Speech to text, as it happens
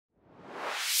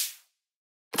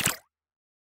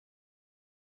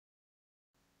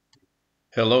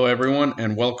Hello everyone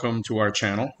and welcome to our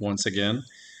channel once again.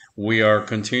 We are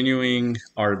continuing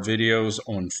our videos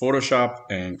on Photoshop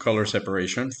and color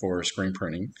separation for screen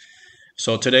printing.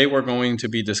 So today we're going to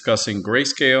be discussing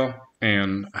grayscale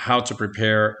and how to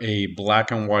prepare a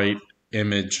black and white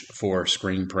image for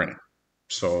screen printing.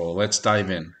 So let's dive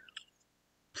in.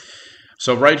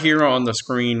 So right here on the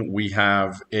screen we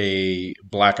have a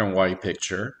black and white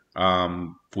picture.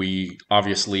 We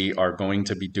obviously are going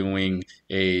to be doing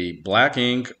a black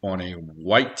ink on a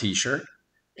white t-shirt,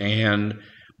 and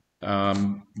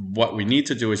what we need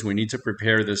to do is we need to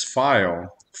prepare this file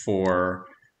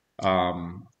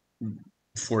um,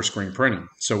 for screen printing.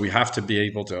 So we have to be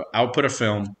able to output a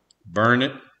film, burn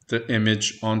it, the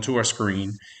image onto a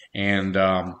screen, and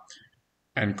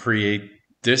create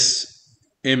this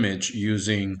image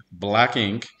using black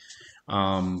ink.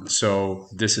 So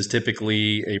this is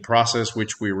typically a process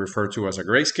which we refer to as a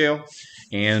grayscale.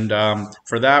 And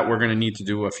for that, we're going to need to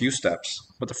do a few steps.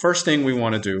 But the first thing we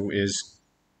want to do is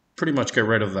pretty much get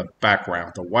rid of the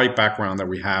background, the white background that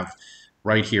we have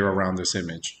right here around this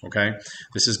image. Okay,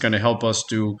 this is going to help us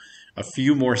do a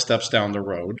few more steps down the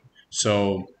road.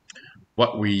 So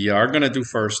what we are going to do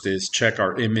first is check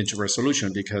our image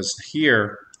resolution, because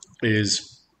here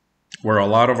is where a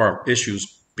lot of our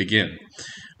issues begin.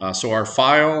 So our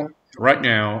file right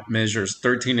now measures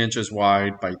 13 inches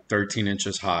wide by 13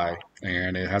 inches high,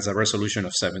 and it has a resolution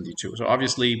of 72. So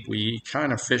obviously we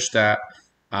kind of fished that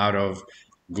out of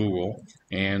Google,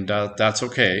 and that's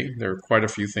okay. There are quite a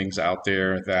few things out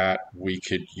there that we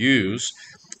could use.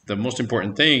 The most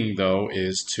important thing though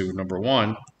is to, number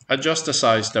one, adjust the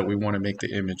size that we want to make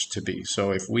the image to be.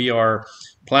 So if we are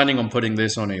planning on putting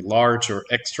this on a large or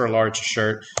extra large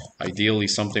shirt, ideally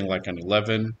something like an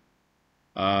 11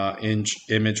 inch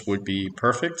image would be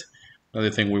perfect. Another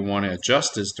thing we want to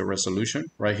adjust is the resolution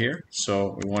right here.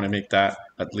 So we want to make that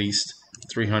at least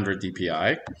 300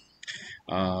 dpi.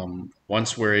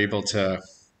 Once we're able to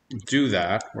do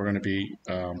that, we're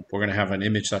going to have an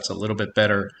image that's a little bit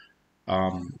better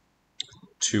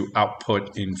to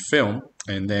output in film,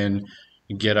 and then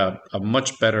get a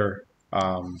much better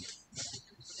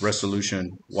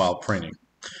resolution while printing.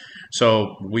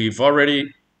 So we've already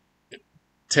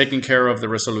taken care of the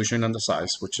resolution and the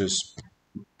size, which is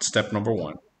step number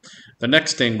one. The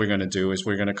next thing we're going to do is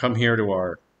we're going to come here to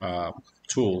our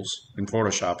tools in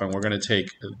Photoshop, and we're going to take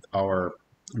our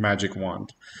magic wand.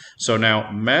 So now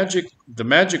the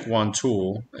magic wand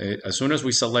tool, as soon as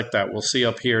we select that, we'll see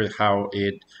up here how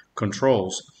it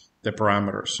controls the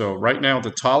parameters. So right now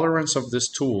the tolerance of this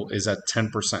tool is at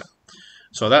 10%.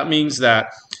 So that means that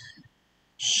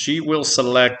she will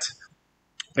select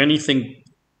anything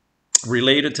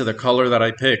related to the color that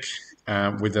I pick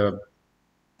with a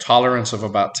tolerance of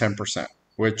about 10%,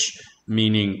 which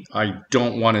meaning I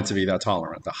don't want it to be that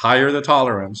tolerant. The higher the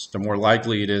tolerance, the more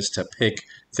likely it is to pick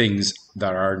things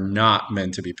that are not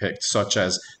meant to be picked, such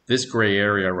as this gray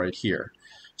area right here.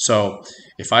 So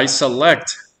if I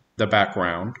select the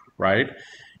background, right,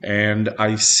 and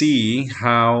I see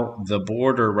how the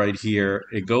border right here,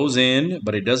 it goes in,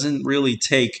 but it doesn't really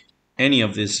take any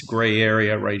of this gray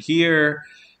area right here.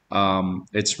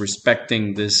 It's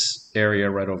respecting this area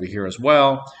right over here as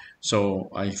well. So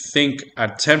I think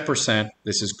at 10%,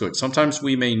 this is good. Sometimes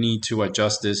we may need to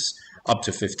adjust this up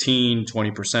to 15,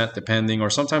 20%, depending,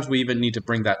 or sometimes we even need to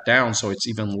bring that down so it's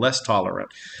even less tolerant.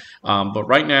 But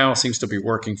right now it seems to be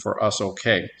working for us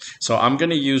okay. So I'm going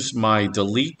to use my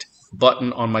delete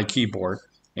button on my keyboard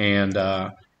and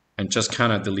just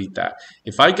kind of delete that.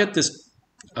 If I get this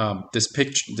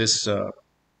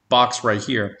box right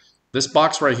here, this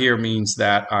box right here means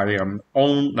that I'm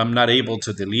not able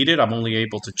to delete it. I'm only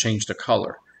able to change the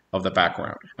color of the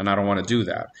background, and I don't want to do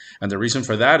that. And the reason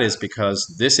for that is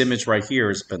because this image right here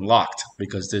has been locked,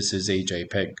 because this is a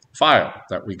JPEG file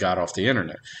that we got off the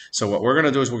internet. So what we're going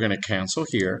to do is we're going to cancel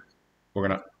here. We're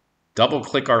going to double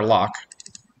click our lock,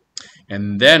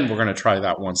 and then we're going to try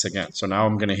that once again. So now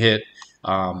I'm going to hit,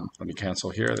 let me cancel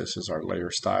here. This is our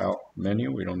layer style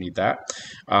menu. We don't need that.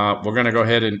 We're going to go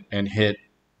ahead and hit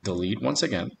delete once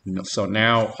again. So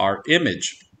now our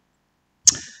image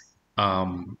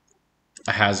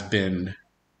has been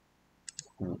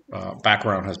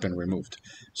background has been removed.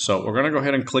 So we're going to go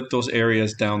ahead and click those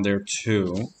areas down there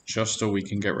too, just so we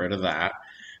can get rid of that.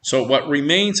 So what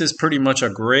remains is pretty much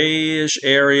a grayish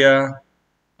area,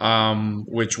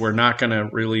 which we're not going to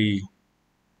really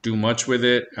do much with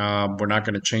it. We're not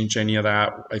going to change any of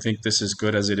that. I think this is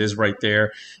good as it is right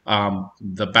there.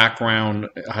 The background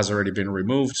has already been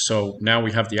removed, so now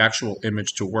we have the actual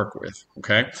image to work with.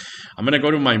 Okay, I'm going to go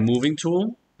to my moving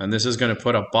tool, and this is going to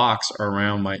put a box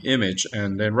around my image,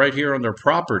 and then right here under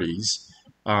properties,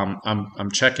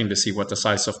 I'm checking to see what the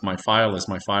size of my file is.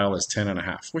 My file is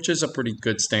 10.5, which is a pretty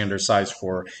good standard size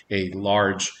for a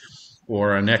large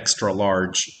or an extra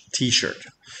large t-shirt.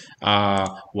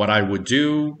 What I would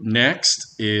do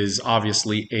next is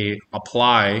obviously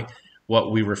apply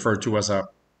what we refer to as a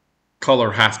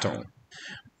color halftone.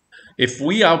 If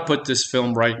we output this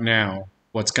film right now,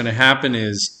 what's going to happen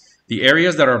is the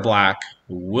areas that are black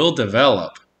will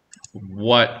develop.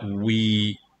 What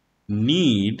we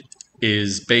need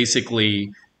is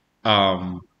basically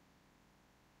dots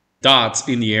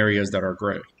in the areas that are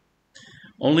gray.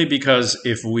 Only because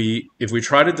if we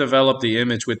try to develop the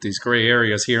image with these gray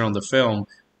areas here on the film,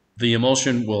 the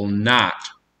emulsion will not,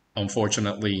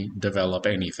 unfortunately, develop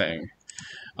anything.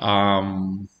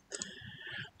 I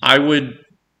would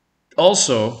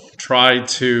also try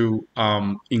to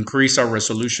increase our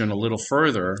resolution a little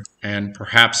further and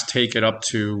perhaps take it up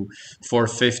to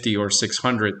 450 or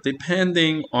 600,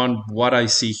 depending on what I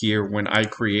see here when I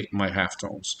create my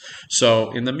halftones. So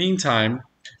in the meantime,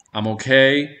 I'm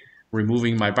okay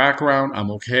removing my background. I'm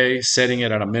okay setting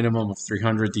it at a minimum of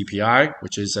 300 dpi,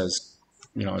 which is as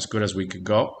good as we could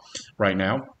go right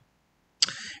now.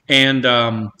 And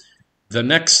the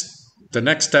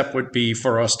next step would be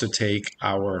for us to take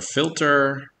our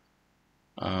filter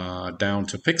down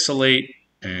to pixelate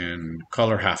and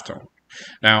color halftone.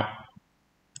 Now,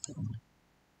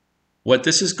 what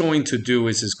this is going to do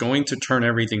is going to turn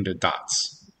everything to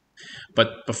dots.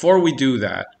 But before we do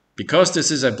that, because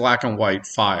this is a black and white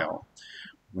file,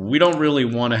 we don't really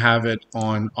want to have it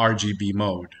on RGB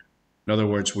mode. In other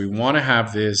words, we want to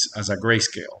have this as a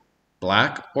grayscale,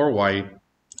 black or white.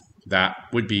 That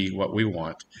would be what we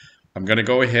want. I'm going to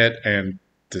go ahead and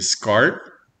discard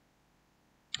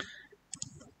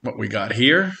what we got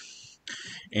here.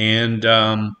 And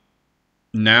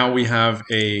now we have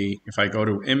if I go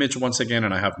to image once again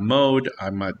and I have mode,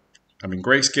 I'm in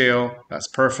grayscale. That's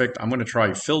perfect. I'm going to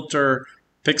try filter,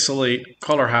 pixelate,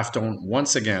 color halftone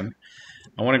once again.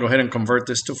 I want to go ahead and convert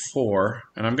this to 4.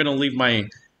 And I'm going to leave my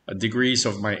degrees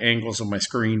of my angles of my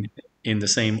screen in the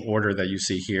same order that you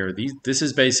see here. This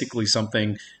is basically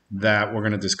something that we're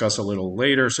going to discuss a little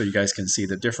later, so you guys can see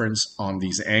the difference on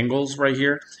these angles right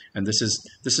here. And this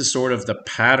is sort of the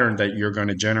pattern that you're going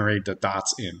to generate the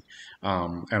dots in.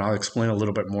 And I'll explain a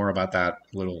little bit more about that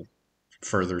a little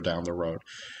further down the road.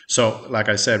 So like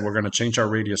I said, we're going to change our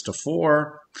radius to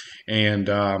 4, and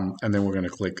then we're going to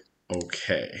click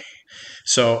OK.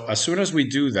 So as soon as we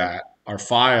do that, our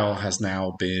file has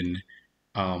now been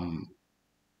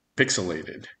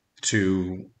pixelated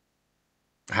to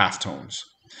halftones.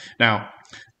 Now,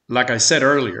 like I said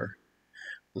earlier,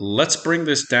 let's bring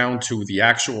this down to the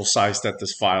actual size that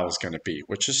this file is going to be,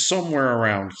 which is somewhere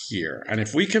around here. And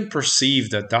if we can perceive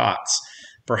the dots,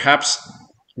 perhaps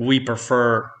we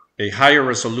prefer a higher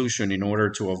resolution in order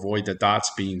to avoid the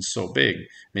dots being so big.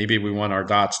 Maybe we want our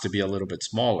dots to be a little bit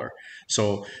smaller.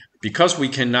 So because we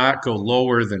cannot go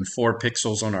lower than 4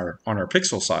 pixels on our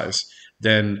pixel size,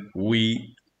 then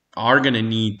we are going to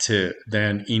need to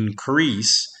then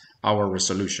increase our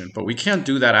resolution. But we can't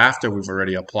do that after we've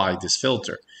already applied this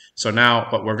filter. So now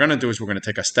what we're going to do is we're going to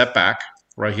take a step back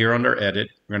right here under edit.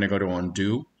 We're going to go to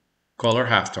undo color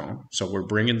halftone. So we're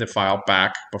bringing the file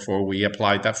back before we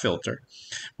applied that filter.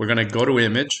 We're going to go to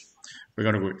image. We're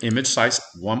going to go image size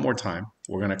one more time.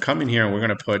 We're going to come in here and we're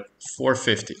going to put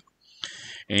 450.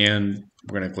 And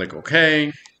we're going to click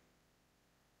OK.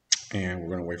 And we're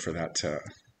going to wait for that to,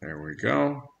 there we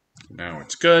go. Now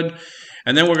it's good.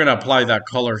 And then we're going to apply that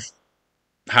color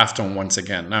halftone once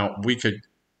again. Now we could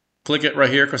click it right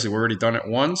here because we've already done it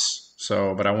once.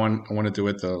 So, but I want to do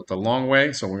it the long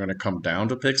way. So we're going to come down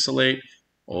to pixelate,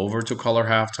 over to color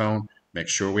halftone, make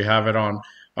sure we have it on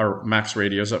our max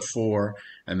radius at 4,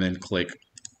 and then click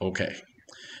OK.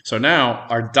 So now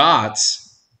our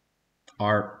dots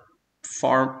are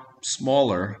far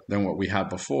smaller than what we had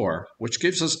before, which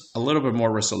gives us a little bit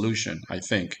more resolution, I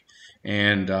think.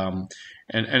 And a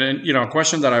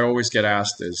question that I always get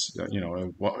asked is,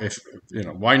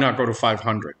 why not go to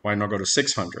 500? Why not go to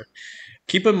 600?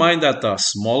 Keep in mind that the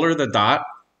smaller the dot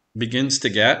begins to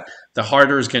get, the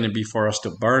harder it's going to be for us to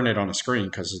burn it on a screen,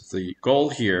 because the goal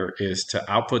here is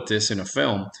to output this in a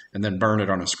film and then burn it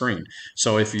on a screen.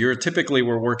 So if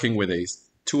we're working with a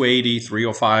 280,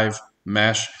 305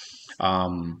 mesh,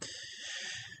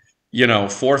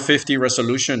 450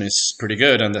 resolution is pretty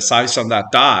good, and the size on that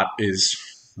dot is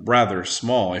rather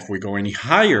small. If we go any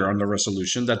higher on the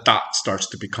resolution, that dot starts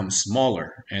to become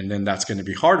smaller, and then that's going to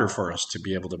be harder for us to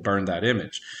be able to burn that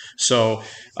image. So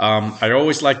I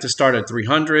always like to start at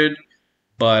 300,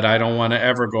 but I don't want to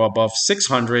ever go above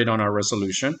 600 on our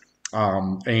resolution.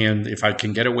 And if I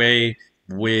can get away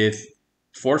with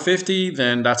 450,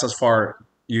 then that's as far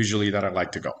usually that I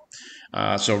like to go.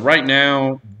 So right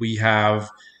now we have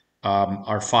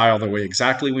our file the way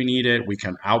exactly we need it. We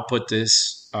can output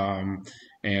this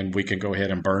and we can go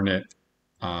ahead and burn it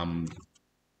um,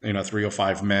 in a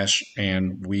 305 mesh,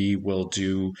 and we will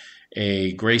do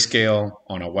a grayscale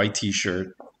on a white t-shirt.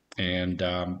 And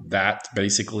that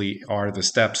basically are the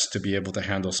steps to be able to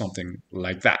handle something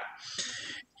like that.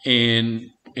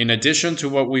 In addition to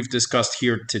what we've discussed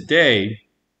here today,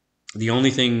 the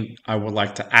only thing I would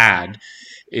like to add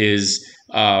is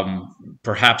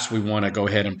perhaps we want to go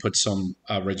ahead and put some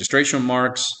registration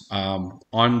marks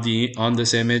on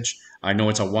this image. I know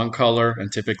it's a one color,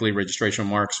 and typically registration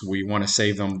marks, we want to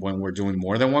save them when we're doing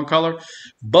more than one color.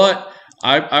 But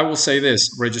I will say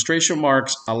this, registration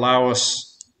marks allow us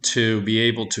to be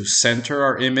able to center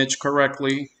our image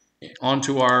correctly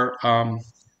onto our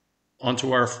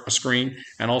screen,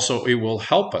 and also it will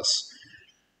help us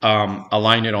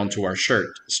align it onto our shirt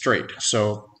straight.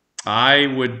 So I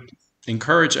would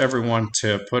encourage everyone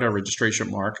to put a registration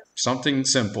mark, something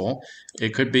simple.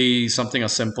 It could be something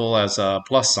as simple as a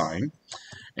plus sign.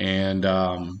 And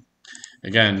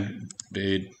again,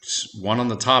 it's one on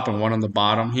the top and one on the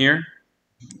bottom here.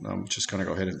 I'm just going to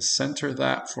go ahead and center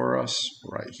that for us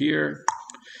right here.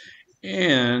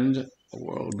 And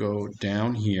we'll go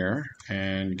down here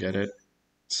and get it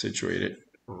situated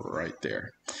right there.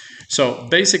 So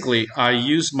basically, I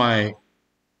use my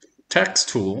text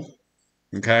tool,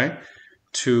 okay,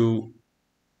 to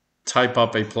type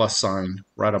up a plus sign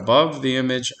right above the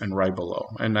image and right below.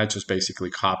 And I just basically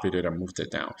copied it and moved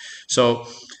it down. So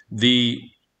the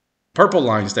purple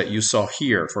lines that you saw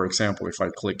here, for example, if I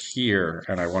click here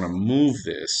and I want to move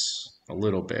this a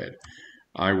little bit,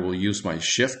 I will use my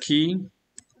shift key.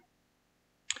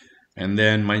 And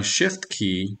then my shift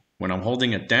key, when I'm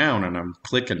holding it down and I'm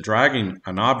clicking and dragging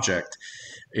an object,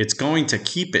 it's going to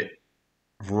keep it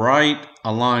right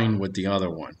aligned with the other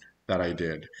one that I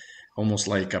did, almost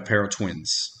like a pair of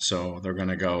twins. So they're going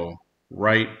to go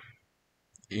right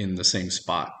in the same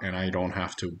spot, and I don't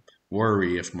have to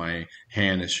worry if my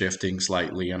hand is shifting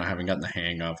slightly and I haven't gotten the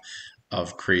hang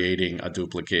of creating a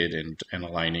duplicate and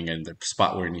aligning in the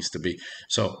spot where it needs to be.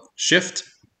 So shift,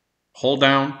 hold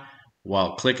down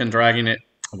while click and dragging it,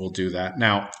 we'll do that.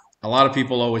 Now, a lot of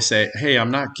people always say, hey,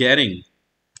 I'm not getting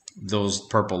those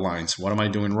purple lines. What am I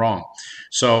doing wrong?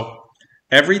 So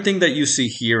everything that you see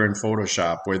here in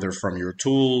Photoshop, whether from your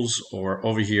tools or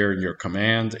over here in your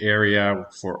command area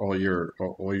for all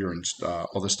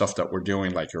the stuff that we're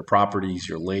doing, like your properties,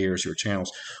 your layers, your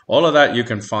channels, all of that you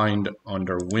can find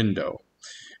under Window.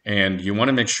 And you want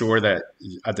to make sure that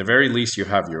at the very least you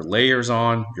have your layers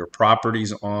on, your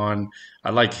properties on. I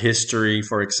like history,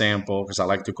 for example, because I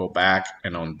like to go back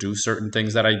and undo certain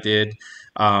things that I did.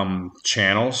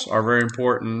 Channels are very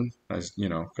important, as you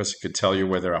know, because it could tell you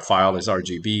whether a file is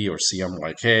RGB or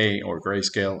CMYK or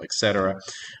grayscale, etc.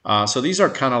 So these are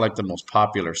kind of like the most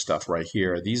popular stuff right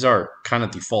here. These are kind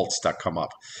of defaults that come up.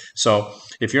 So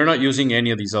if you're not using any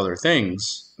of these other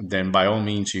things, then by all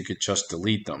means you could just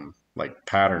delete them, like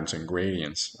patterns and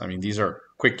gradients. I mean, these are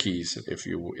quick keys if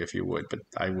you would, but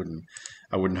I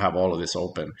wouldn't have all of this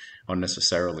open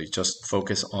unnecessarily. Just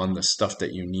focus on the stuff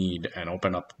that you need and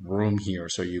open up room here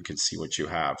so you can see what you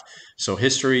have. So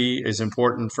history is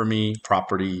important for me.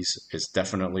 Properties is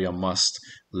definitely a must.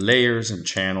 Layers and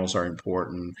channels are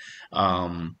important.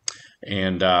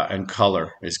 And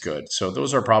color is good. So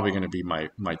those are probably going to be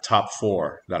my top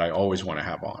 4 that I always want to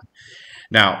have on.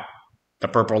 Now, the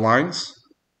purple lines.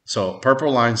 So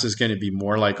purple lines is going to be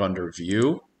more like under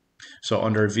view. So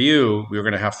under view, we're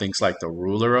going to have things like the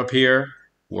ruler up here.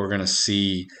 We're going to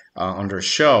see under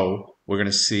show, we're going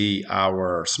to see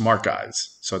our smart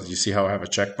guides. So you see how I have a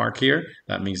check mark here?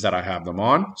 That means that I have them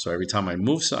on. So every time I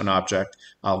move an object,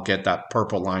 I'll get that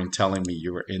purple line telling me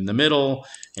you were in the middle,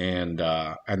 and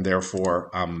therefore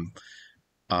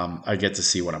I get to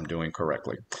see what I'm doing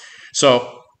correctly.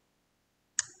 So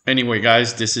anyway,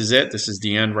 guys, this is it. This is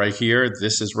the end right here.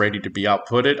 This is ready to be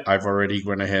outputted. I've already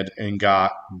went ahead and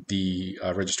got the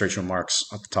registration marks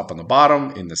at the top and the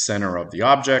bottom in the center of the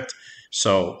object.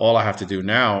 So all I have to do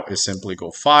now is simply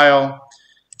go File,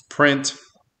 Print,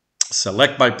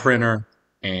 select by printer,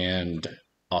 and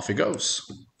off it goes.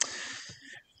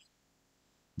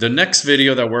 The next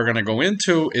video that we're going to go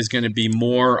into is going to be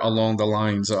more along the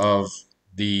lines of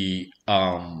the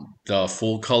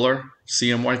full color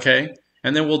CMYK.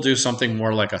 And then we'll do something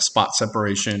more like a spot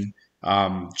separation,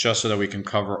 just so that we can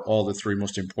cover all the 3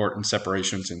 most important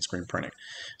separations in screen printing.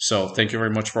 So thank you very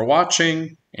much for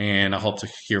watching, and I hope to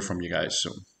hear from you guys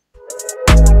soon.